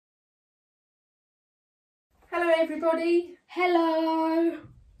Hello everybody. Hello.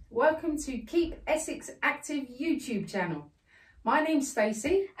 Welcome to Keep Essex Active YouTube channel. My name's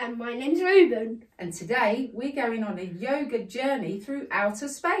Stacey. And my name's Ruben. And today we're going on a yoga journey through outer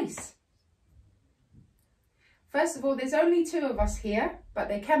space. First of all, there's only 2 of us here, but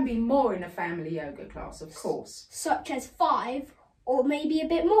there can be more in a family yoga class, of course. Such as 5 or maybe a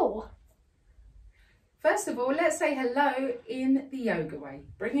bit more. First of all, let's say hello in the yoga way.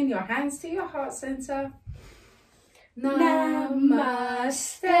 Bringing your hands to your heart center.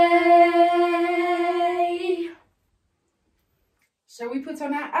 Namaste. Shall we put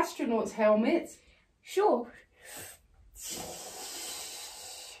on our astronaut's helmet? Sure.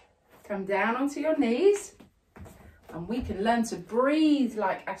 Come down onto your knees and we can learn to breathe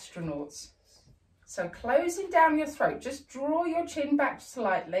like astronauts. So closing down your throat, just draw your chin back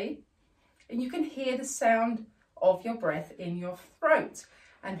slightly and you can hear the sound of your breath in your throat.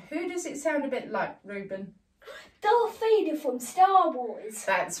 And who does it sound a bit like, Ruben? Darth Vader from Star Wars.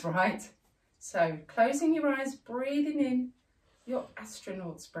 That's right. So closing your eyes, breathing in your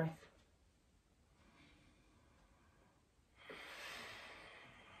astronaut's breath.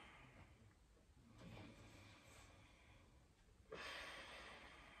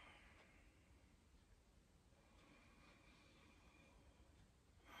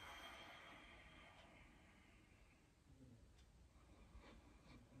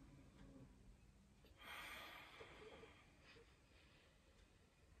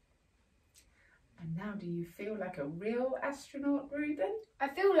 And now, do you feel like a real astronaut, Ruben? I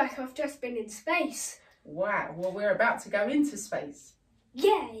feel like I've just been in space. Wow, well, we're about to go into space.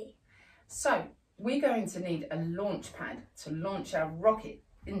 Yay! So, we're going to need a launch pad to launch our rocket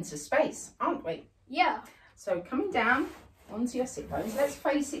into space, aren't we? Yeah. So, coming down onto your sit bones, let's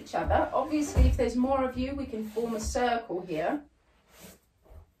face each other. Obviously, if there's more of you, we can form a circle here.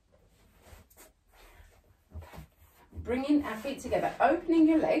 Bringing our feet together, opening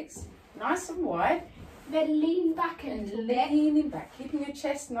your legs. Nice and wide. Then lean back a little bit. Leaning back, keeping your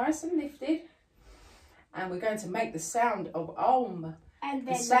chest nice and lifted. And we're going to make the sound of Om. And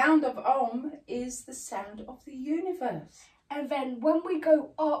then the sound of Om is the sound of the universe. And then when we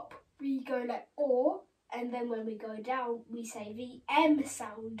go up, we go like O. And then when we go down, we say the M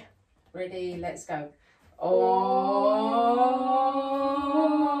sound. Ready? Let's go.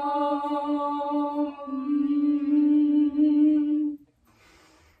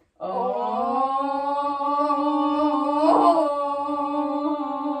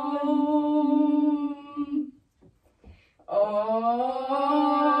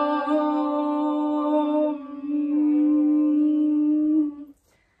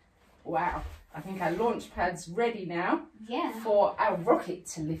 Wow, I think our launch pad's ready now for our rocket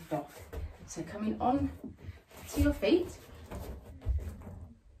to lift off. So coming on to your feet,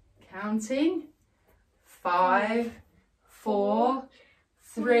 counting 5, 4,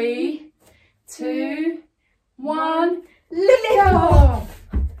 3, 2, 1, lift off!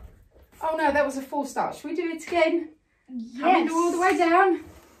 Oh no, that was a false start. Should we do it again? Yes. Coming all the way down.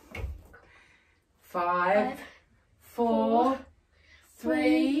 5, 4,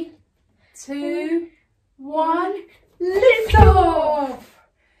 3, 2, 1, lift off!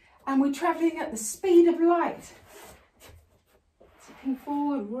 And we're travelling at the speed of light. Tipping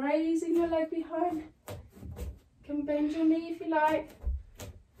forward, raising your leg behind. You can bend your knee if you like.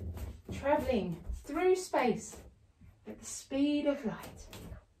 Travelling through space at the speed of light.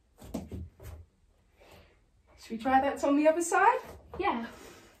 Should we try that on the other side? Yeah.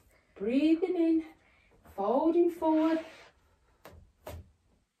 Breathing in, folding forward.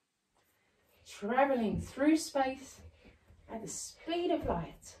 Travelling through space at the speed of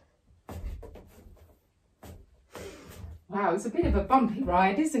light. Wow, it's a bit of a bumpy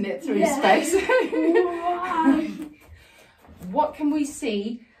ride, isn't it, through space? Wow. What can we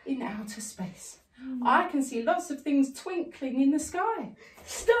see in outer space? I can see lots of things twinkling in the sky.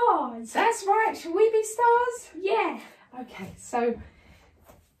 Stars. That's right, shall we be stars? Yeah. Okay, so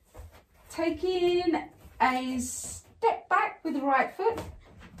taking a step back with the right foot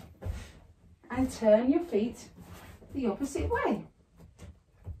and turn your feet the opposite way.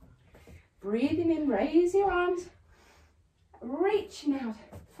 Breathing in, raise your arms, reaching out,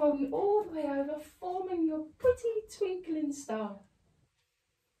 folding all the way over, forming your pretty twinkling star.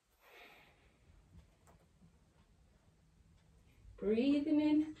 Breathing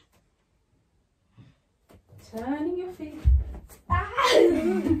in, turning your feet.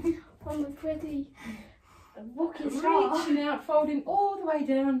 On the pretty rocket star. Reaching out, folding all the way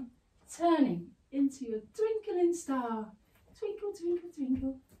down, turning into your twinkling star. Twinkle, twinkle,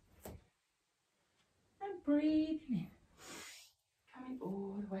 twinkle. And breathing in. Coming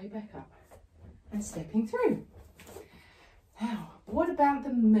all the way back up and stepping through. Now, what about the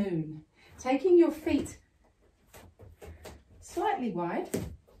moon? Taking your feet slightly wide.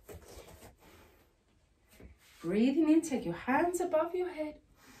 Breathing in, take your hands above your head.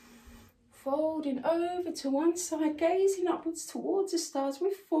 Folding over to one side, gazing upwards towards the stars.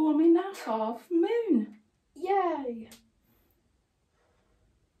 We're forming a half moon. Yay!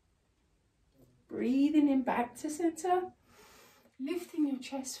 Breathing in back to centre. Lifting your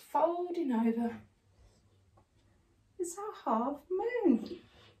chest, folding over. It's a half moon.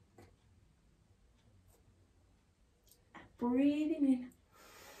 Breathing in.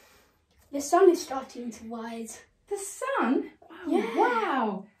 The sun is starting to rise. The sun? Oh, Yeah.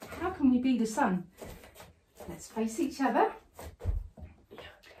 Wow. How can we be the sun? Let's face each other.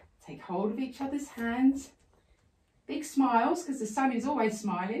 Take hold of each other's hands. Big smiles, because the sun is always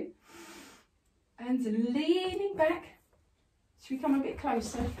smiling. And leaning back. Should we come a bit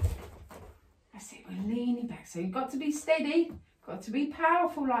closer? That's it, we're leaning back. So you've got to be steady, got to be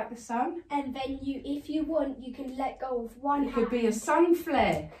powerful like the sun. And then you, if you want, you can let go of one It could be a sun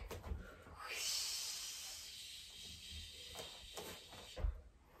flare.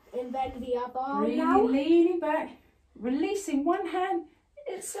 And then the other arm Really now. leaning back, releasing one hand.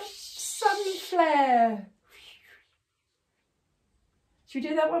 It's a sun flare. Should we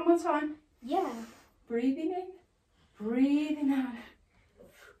do that one more time? Yeah. Breathing in, breathing out.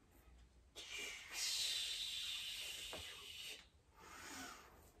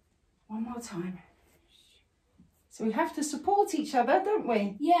 One more time. So we have to support each other, don't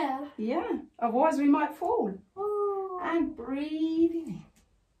we? Yeah. Yeah, otherwise we might fall. Oh. And breathing in.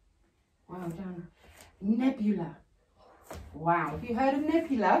 Well done. Nebula. Wow, have you heard of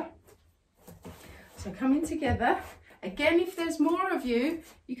nebula? So coming together. Again, if there's more of you,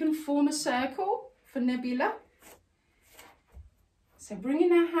 you can form a circle for nebula. So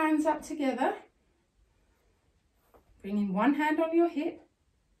bringing our hands up together. Bringing one hand on your hip.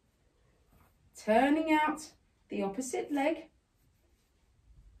 Turning out the opposite leg.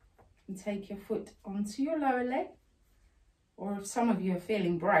 And take your foot onto your lower leg. Or if some of you are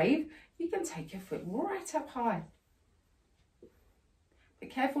feeling brave, you can take your foot right up high. Be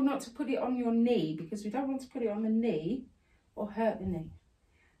careful not to put it on your knee, because we don't want to put it on the knee or hurt the knee.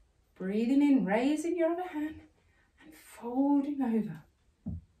 Breathing in, raising your other hand and folding over.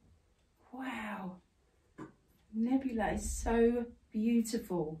 Wow. Nebula is so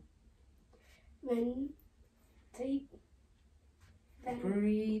beautiful. Then deep. Then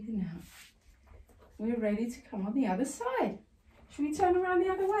Breathing out. We're ready to come on the other side. Should we turn around the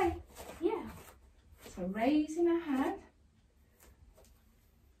other way? yeah. So raising a hand.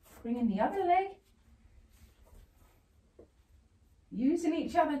 Bringing the other leg. Using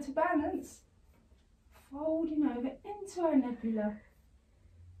each other to balance. Folding over into our nebula.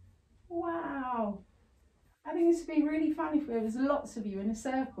 Wow. I think this would be really fun if there was lots of you in a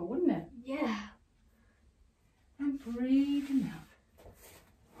circle, wouldn't it? Yeah. And breathing out.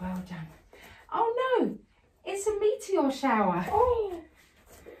 Well done. Oh no, it's a meteor shower. Oh.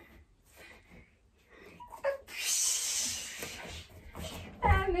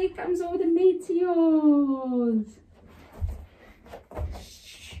 And here comes all the meteors.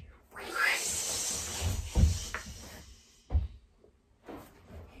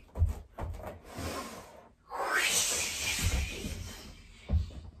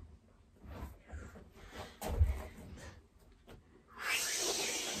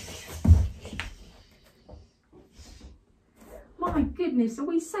 My goodness, are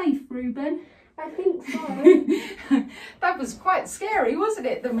we safe, Ruben? I think so. That was quite scary, wasn't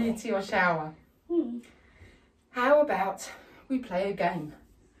it, the meteor shower? How about we play a game?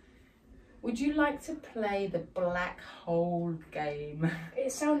 Would you like to play the black hole game?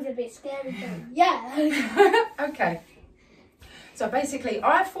 It sounds a bit scary, but yeah. Okay. So basically,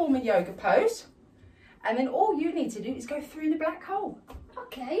 I form a yoga pose, and then all you need to do is go through the black hole.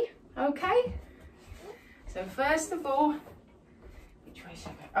 Okay. Okay? So first of all, which way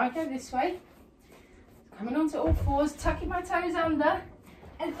shall I go? I go this way. Coming onto all fours, tucking my toes under.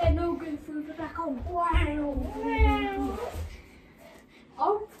 And then I'll go through the black hole. Wow.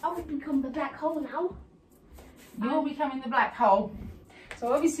 I'll become the black hole now. You're becoming the black hole.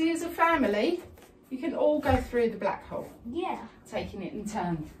 So obviously as a family, you can all go through the black hole. Yeah. Taking it in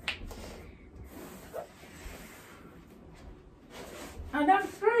turn. And I'm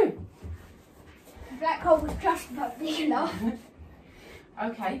through. The black hole was just about big enough.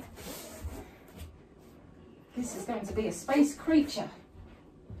 Okay. This is going to be a space creature.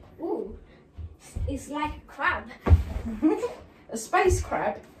 Ooh. It's like a crab. A space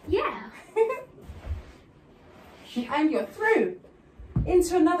crab. Yeah. And you're through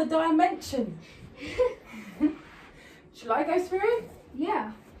into another dimension. Shall I go through?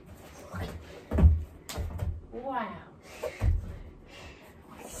 Yeah. Wow.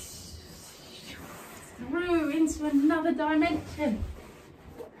 Through into another dimension.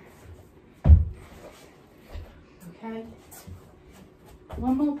 Okay.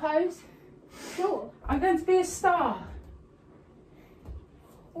 One more pose. Sure. I'm going to be a star.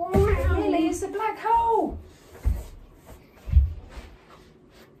 Really, it's a black hole.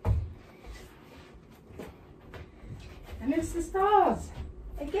 And it's the stars.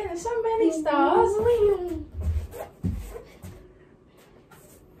 Again, there's so many stars.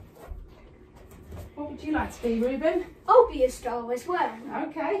 What would you like to be, Ruben? I'll be a star as well.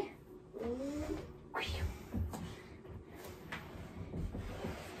 Okay.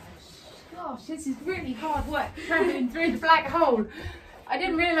 Gosh, this is really hard work travelling through the black hole. I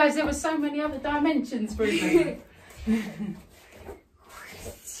didn't realise there were so many other dimensions, Ruben.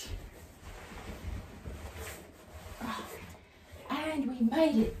 And we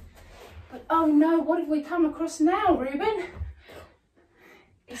made it. But oh no, what have we come across now, Ruben?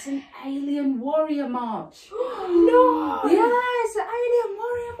 It's an alien warrior march. No! Yeah, it's an alien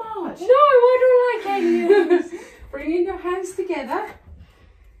warrior march. No, I don't like aliens. Bringing your hands together.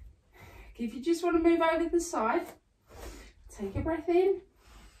 If you just want to move over to the side, take a breath in,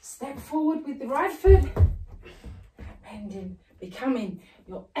 step forward with the right foot, and becoming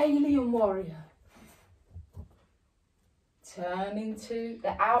your alien warrior. Turn into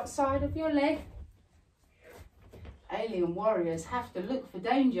the outside of your leg. Alien warriors have to look for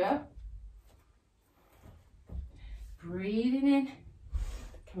danger. Breathing in,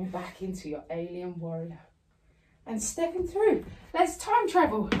 coming back into your alien warrior. And stepping through. Let's time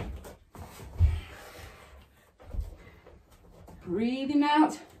travel. Breathing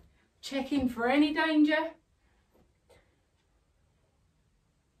out, checking for any danger.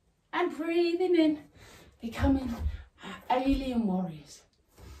 And breathing in, becoming our alien warriors.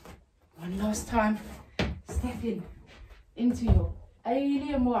 One last time, stepping into your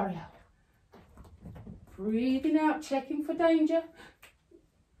alien warrior. Breathing out, checking for danger.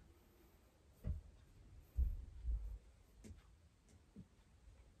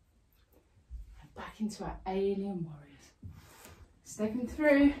 And back into our alien warriors. Stepping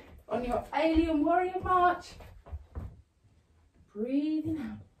through on your alien warrior march. Breathing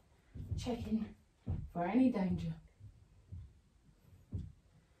out, checking for any danger.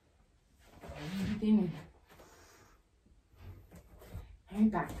 Breathing in.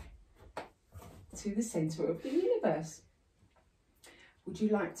 And back to the centre of the universe. Would you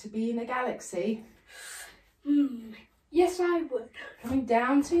like to be in a galaxy? Yes, I would. Coming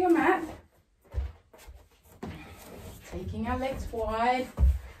down to your mat. Taking our legs wide,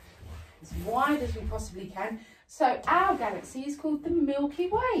 as wide as we possibly can. So our galaxy is called the Milky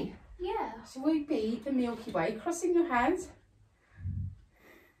Way. Yeah. So we be the Milky Way, crossing your hands.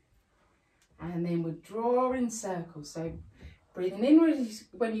 And then we'll draw in circles. So breathing in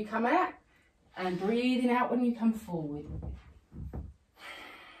when you come out and breathing out when you come forward.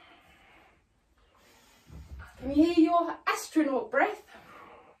 Can you hear your astronaut breath?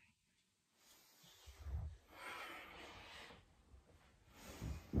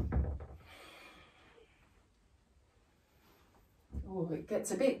 Oh, it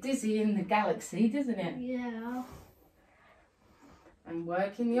gets a bit dizzy in the galaxy, doesn't it? Yeah. And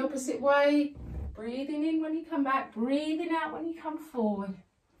working the opposite way. Breathing in when you come back, breathing out when you come forward.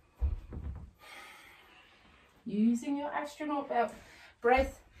 Using your astronaut belt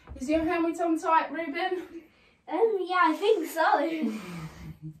breath. Is your helmet on tight, Ruben? Yeah, I think so.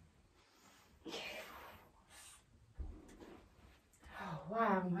 Oh,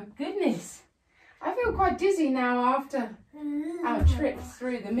 wow, my goodness. I feel quite dizzy now after our trip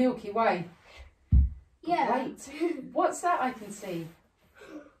through the Milky Way. Yeah. Wait, what's that I can see?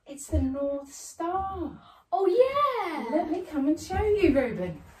 It's the North Star. Oh, yeah. Let me come and show you,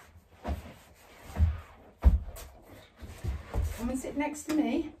 Ruben. Come and sit next to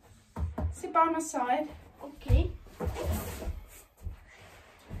me. Sit by my side. Okay. Okay,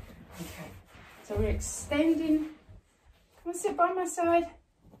 so we're extending. Come and sit by my side.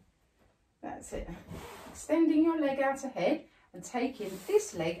 That's it. Extending your leg out ahead and taking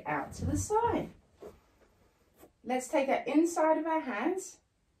this leg out to the side. Let's take our inside of our hands.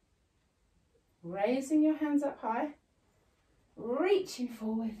 Raising your hands up high. Reaching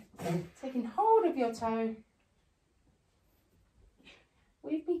forward. Taking hold of your toe.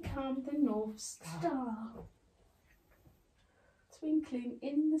 We've become the North Star. Twinkling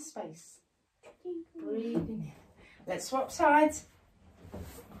in the space. Breathing in. Let's swap sides.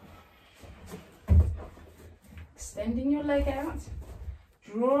 Extending your leg out.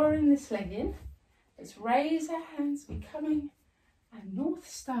 Drawing this leg in. Let's raise our hands, becoming a North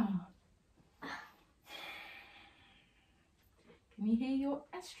Star. Can you hear your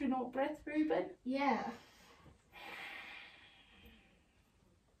astronaut breath, Ruben? Yeah.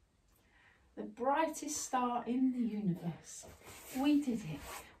 The brightest star in the universe. We did it.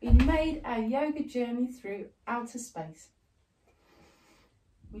 We made our yoga journey through outer space.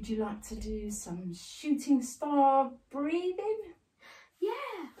 Would you like to do some shooting star breathing? Yeah.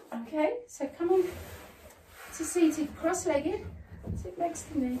 Okay, so come on to seated cross-legged. Sit next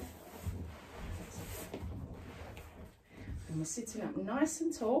to me. And we're sitting up nice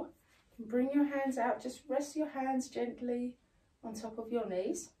and tall. You can bring your hands out, just rest your hands gently on top of your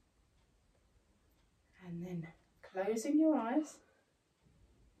knees. And then closing your eyes,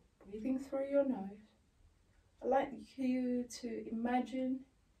 breathing through your nose. I'd like you to imagine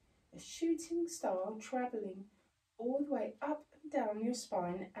a shooting star travelling all the way up and down your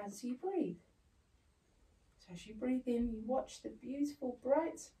spine as you breathe. So as you breathe in, you watch the beautiful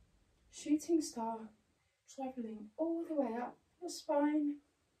bright shooting star travelling all the way up your spine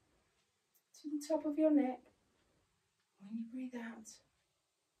to the top of your neck. When you breathe out,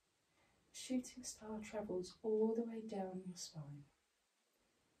 the shooting star travels all the way down your spine.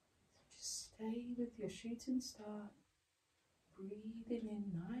 So just stay with your shooting star, breathing in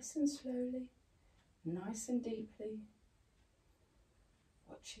nice and slowly, nice and deeply,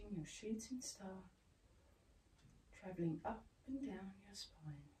 watching your shooting star travelling up and down your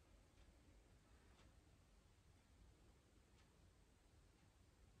spine.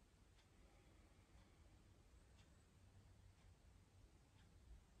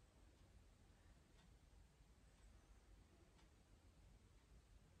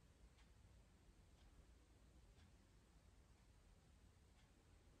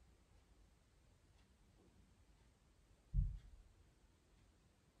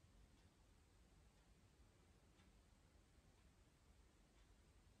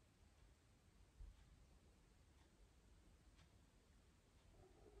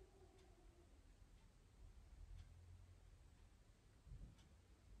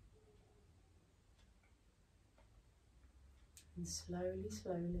 And slowly,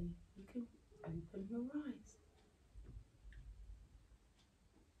 slowly, you can open your eyes.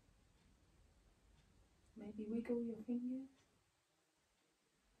 Maybe wiggle your fingers.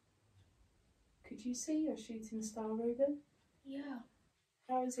 Could you see your shooting star, Ruben? Yeah.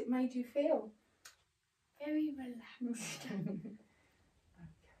 How has it made you feel? Very relaxed. Okay,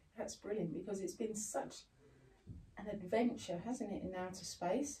 that's brilliant, because it's been such an adventure, hasn't it, in outer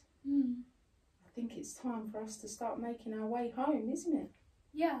space? I think it's time for us to start making our way home, isn't it?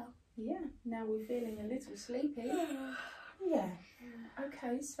 Yeah. Yeah, now we're feeling a little sleepy. Yeah.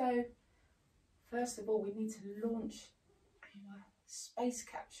 Okay, so first of all, we need to launch our space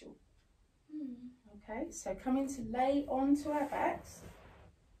capsule. Okay, so coming to lay onto our backs.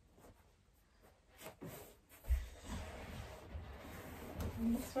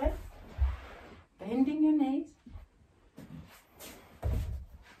 And this way. Bending your knees.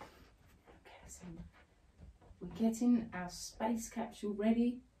 Okay, so we're getting our space capsule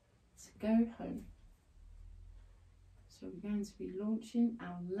ready to go home. So we're going to be launching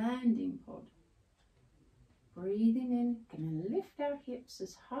our landing pod. Breathing in, going to lift our hips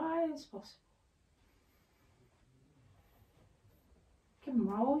as high as possible. You can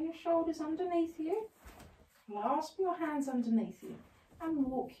roll your shoulders underneath you, clasp your hands underneath you, and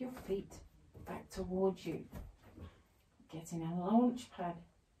walk your feet back towards you. Getting our launch pad,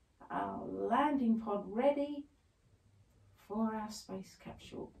 our landing pod ready for our space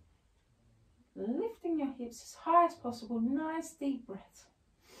capsule. Lifting your hips as high as possible, nice deep breaths.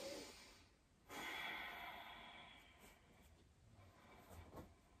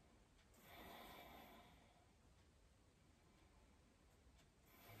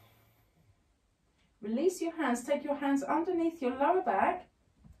 Release your hands, take your hands underneath your lower back.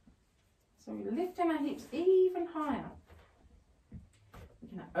 So we're lifting our hips even higher.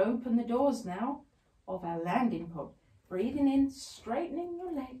 We're going to open the doors now of our landing pod. Breathing in, straightening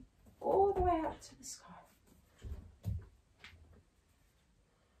your leg all the way up to the sky.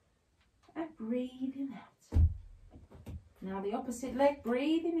 And breathing out. Now the opposite leg,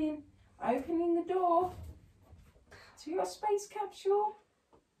 breathing in, opening the door to your space capsule.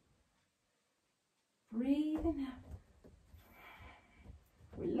 Breathing out.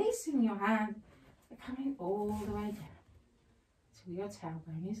 Releasing your hand, coming all the way down till your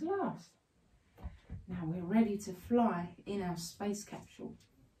tailbone is last. Now we're ready to fly in our space capsule.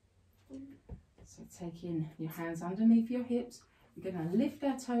 So taking your hands underneath your hips, we're going to lift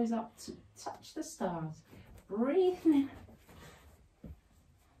our toes up to touch the stars. Breathing in.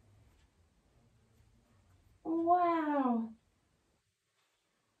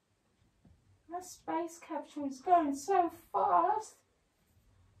 That space capsule is going so fast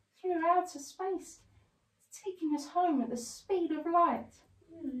through outer space. It's taking us home at the speed of light.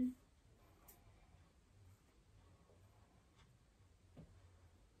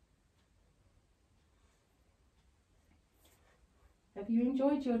 Have you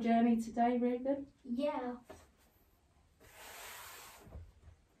enjoyed your journey today, Reuben? Yeah.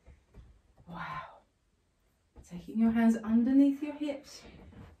 Wow. Taking your hands underneath your hips,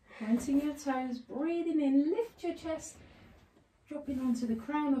 pointing your toes, breathing in, lift your chest, dropping onto the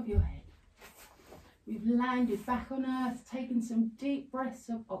crown of your head. We've landed back on earth, taking some deep breaths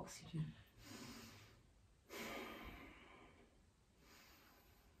of oxygen.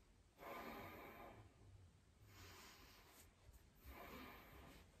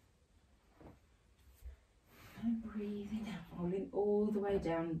 And breathing out, rolling all the way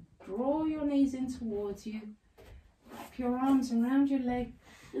down. Draw your knees in towards you. Wrap your arms around your leg.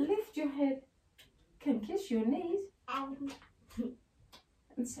 Lift your head. Can kiss your knees. And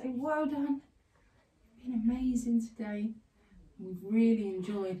say, well done. You've been amazing today. We've really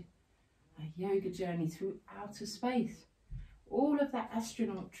enjoyed our yoga journey through outer space. All of that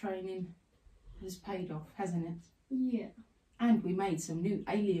astronaut training has paid off, hasn't it? Yeah. And we made some new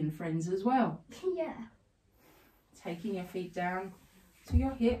alien friends as well. Yeah. Taking your feet down to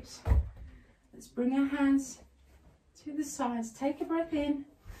your hips. Let's bring our hands to the sides. Take a breath in.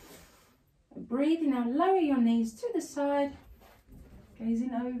 And breathing out, lower your knees to the side.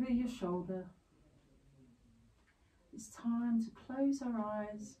 Gazing over your shoulder. It's time to close our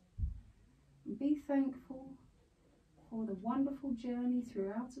eyes and be thankful for the wonderful journey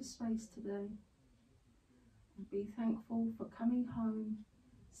through outer space today. And be thankful for coming home,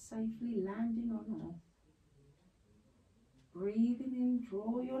 safely landing on Earth. Breathing in,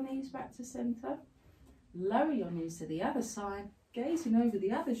 draw your knees back to centre. Lower your knees to the other side, gazing over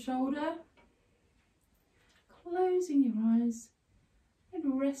the other shoulder. Closing your eyes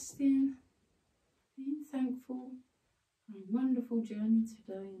and resting, being thankful for a wonderful journey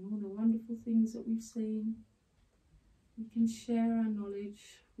today and all the wonderful things that we've seen. We can share our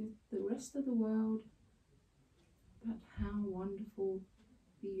knowledge with the rest of the world about how wonderful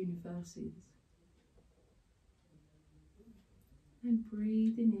the universe is. And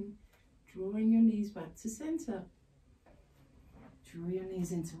breathing in, drawing your knees back to centre. Draw your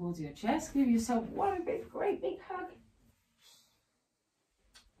knees in towards your chest. Give yourself one great big hug.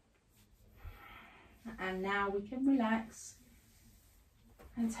 And now we can relax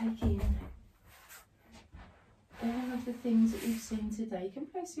and take in all of the things that we've seen today. You can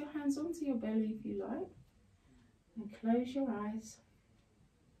place your hands onto your belly if you like. And close your eyes.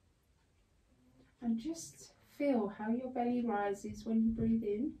 And just feel how your belly rises when you breathe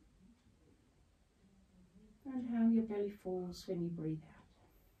in. And how your belly falls when you breathe out.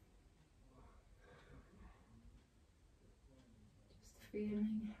 Just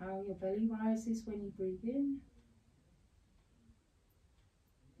feeling how your belly rises when you breathe in.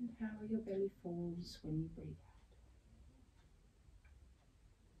 And how your belly falls when you breathe out.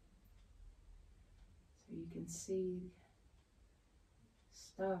 So you can see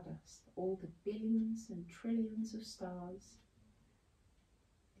stardust, all the billions and trillions of stars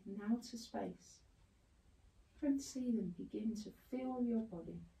in outer space. You can see them begin to fill your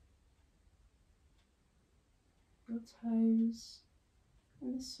body. Your toes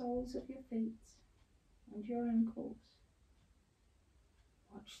and the soles of your feet and your ankles.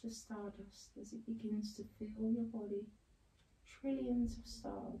 Watch the stardust as it begins to fill your body. Trillions of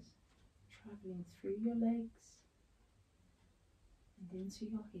stars travelling through your legs and into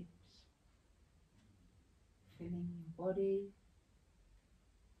your hips. Filling your body,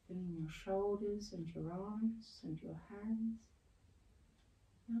 filling your shoulders and your arms and your hands.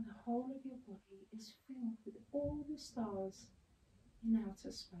 Now the whole of your body is filled with all the stars in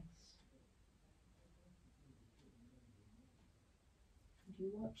outer space. And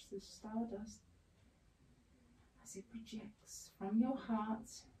you watch the stardust as it projects from your heart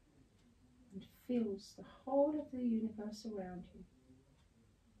and fills the whole of the universe around you,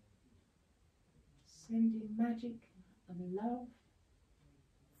 sending magic and love.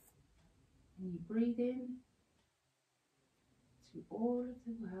 And you breathe in to all of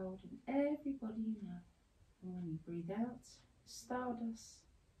the world and everybody you know. And when you breathe out, stardust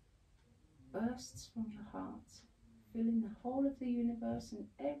bursts from your heart, filling the whole of the universe and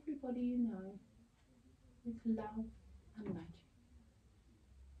everybody you know with love and magic.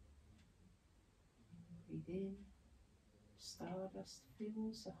 Breathe in, stardust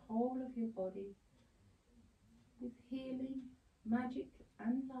fills the whole of your body with healing, magic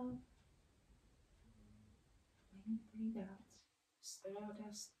and love. When you breathe out,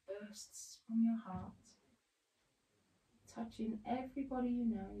 Stardust bursts from your heart, touching everybody you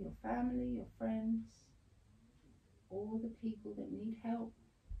know, your family, your friends, all the people that need help,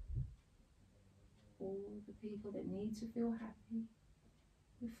 all the people that need to feel happy.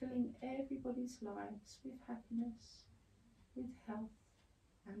 You're filling everybody's lives with happiness, with health,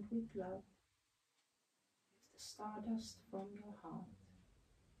 and with love, with the stardust from your heart.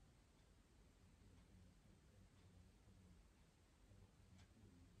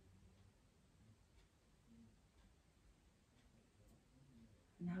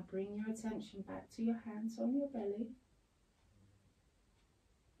 Now bring your attention back to your hands on your belly.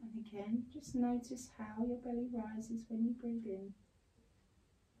 And again, just notice how your belly rises when you breathe in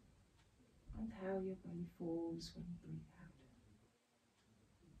and how your belly falls when you breathe out.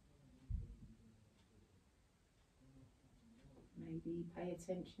 Maybe pay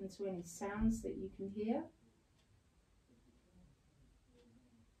attention to any sounds that you can hear.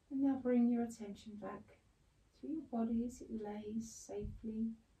 And now bring your attention back to your body as it lays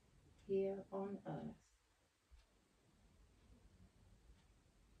safely here on earth.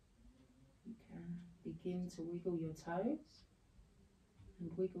 You can begin to wiggle your toes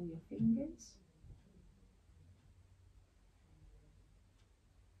and wiggle your fingers.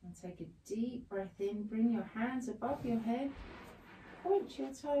 And take a deep breath in, bring your hands above your head, point your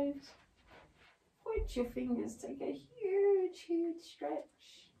toes, point your fingers, take a huge, huge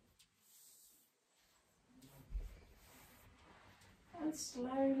stretch. And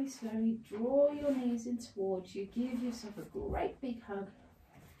slowly, slowly draw your knees in towards you. Give yourself a great big hug.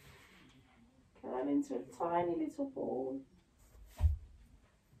 Curl into a tiny little ball.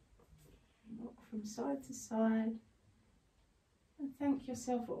 Rock from side to side. And thank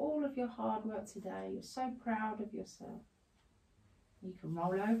yourself for all of your hard work today. You're so proud of yourself. You can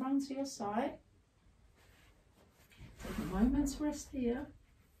roll over onto your side. Take a moment's rest here.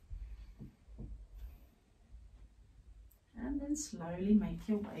 And then slowly make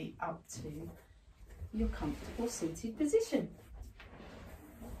your way up to your comfortable seated position.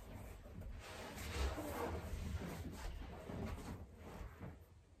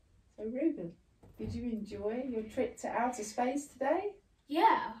 So Ruben, did you enjoy your trip to outer space today?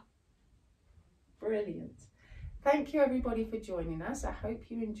 Yeah. Brilliant. Thank you everybody for joining us. I hope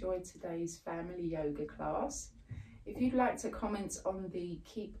you enjoyed today's family yoga class. If you'd like to comment on the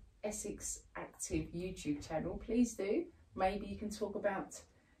Keep Essex Active YouTube channel, please do. Maybe you can talk about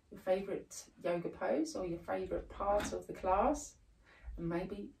your favourite yoga pose or your favourite part of the class, and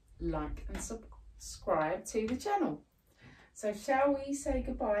maybe like and subscribe to the channel. So shall we say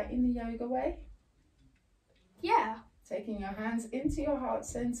goodbye in the yoga way? Yeah. Taking your hands into your heart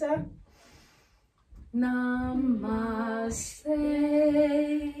center. Namaste.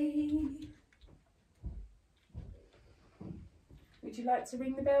 Would you like to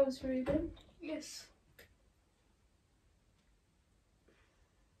ring the bells, Ruben? Yes.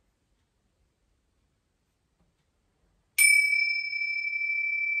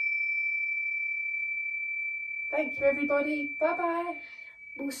 Thank you everybody. Bye bye.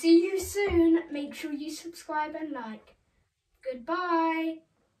 We'll see you soon. Make sure you subscribe and like. Goodbye.